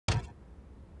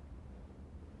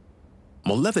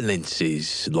Malevolence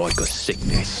is like a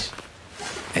sickness,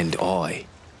 and I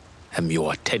am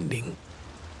your attending.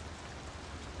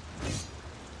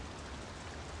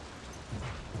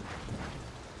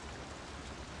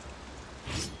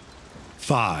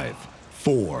 Five,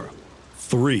 4,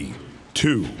 3,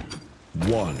 2,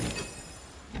 1.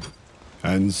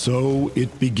 And so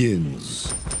it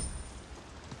begins.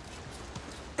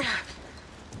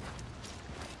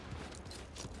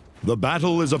 The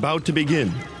battle is about to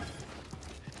begin.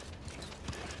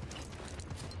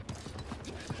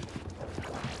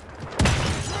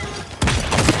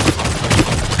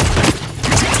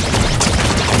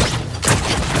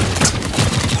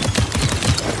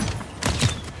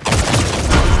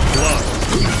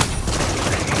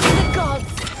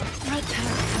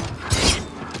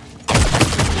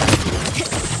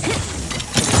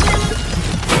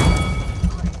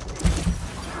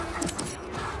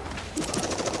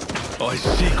 I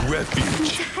seek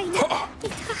refuge.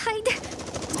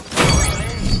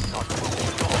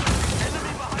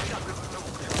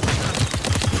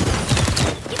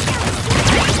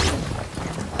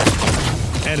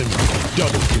 Enemy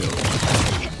double kill.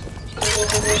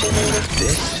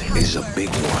 This is a big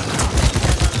one.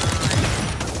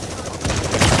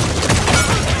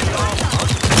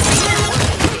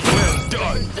 Well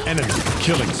done. Enemy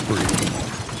killing spree.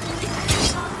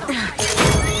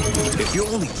 If your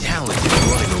only talent is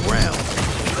running around,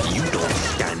 you don't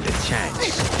stand a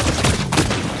chance.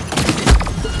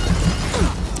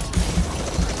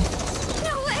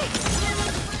 No way!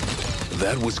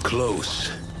 That was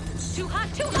close. Too hot,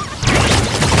 too hot!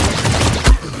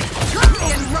 Try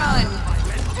and run!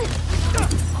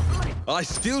 I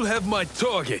still have my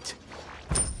target.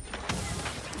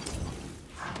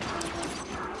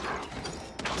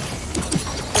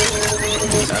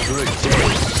 After a day,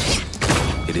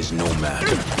 it is no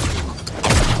matter.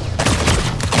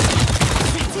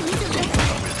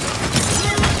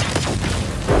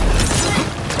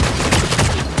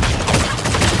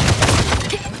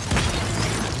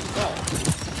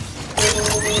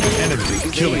 Enemy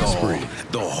killing spree.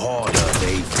 The harder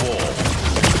they fall.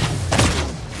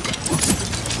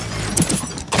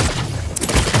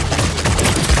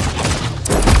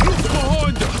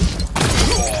 Behind us!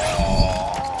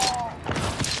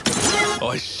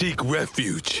 I seek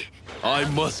refuge. I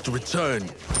must return.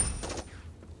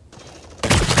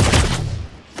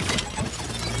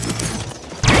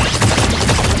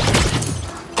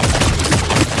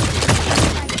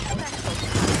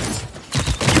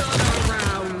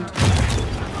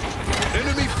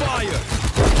 Enemy fire!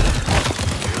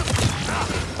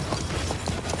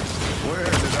 Where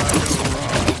did I go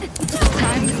wrong?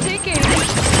 Time's ticking!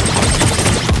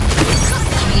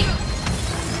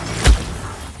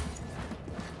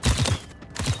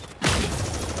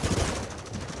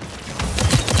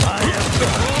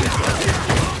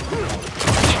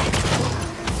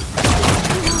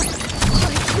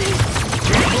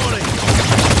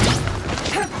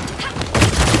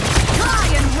 Try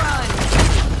and run!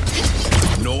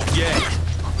 Not yet.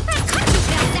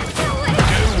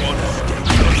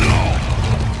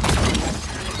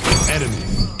 Enemy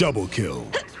double kill.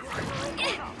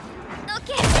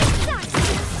 Okay, this sucks!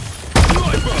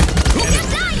 Sniper!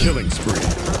 Killing spree.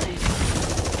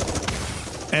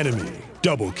 Enemy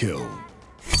double kill.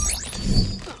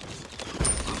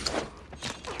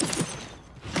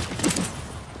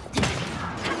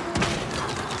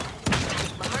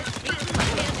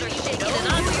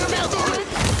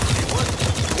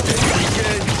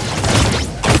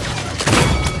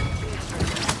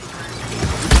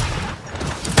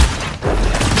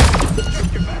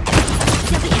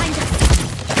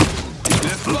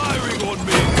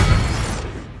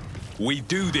 We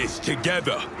do this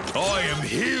together. I am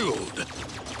healed.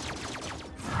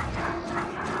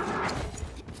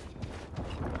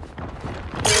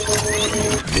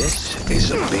 This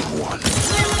is a big one.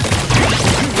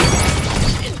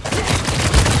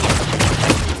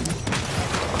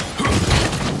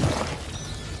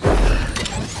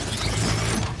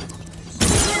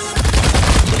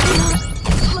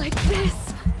 Like this.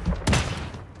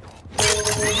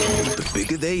 The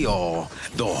bigger they are,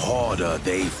 the harder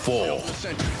they fall.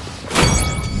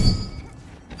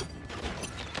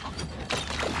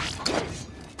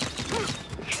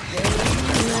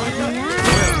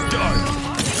 Well done.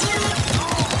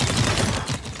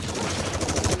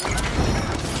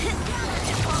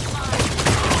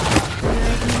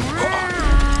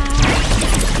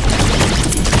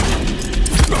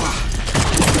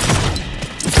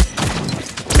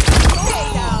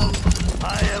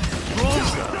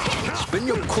 Spend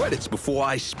your credits before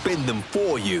I spend them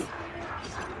for you.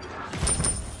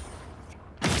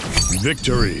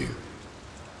 Victory.